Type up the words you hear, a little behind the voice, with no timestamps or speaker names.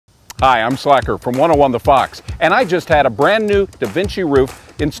Hi, I'm Slacker from 101 The Fox, and I just had a brand new Da Vinci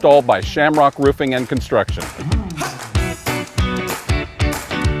roof installed by Shamrock Roofing and Construction.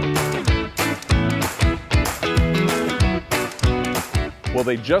 Well,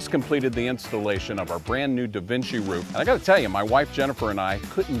 they just completed the installation of our brand new Da Vinci roof. And I gotta tell you, my wife Jennifer and I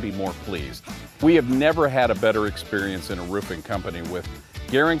couldn't be more pleased. We have never had a better experience in a roofing company, with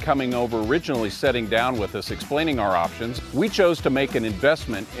Garen coming over, originally sitting down with us, explaining our options. We chose to make an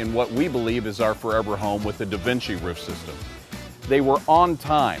investment in what we believe is our forever home with the Da Vinci roof system. They were on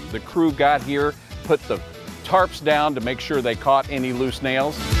time. The crew got here, put the tarps down to make sure they caught any loose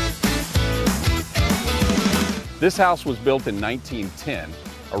nails. This house was built in 1910,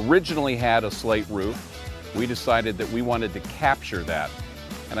 originally had a slate roof. We decided that we wanted to capture that.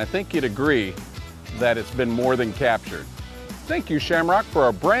 And I think you'd agree that it's been more than captured. Thank you, Shamrock, for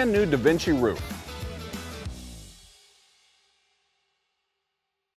a brand new Da Vinci roof.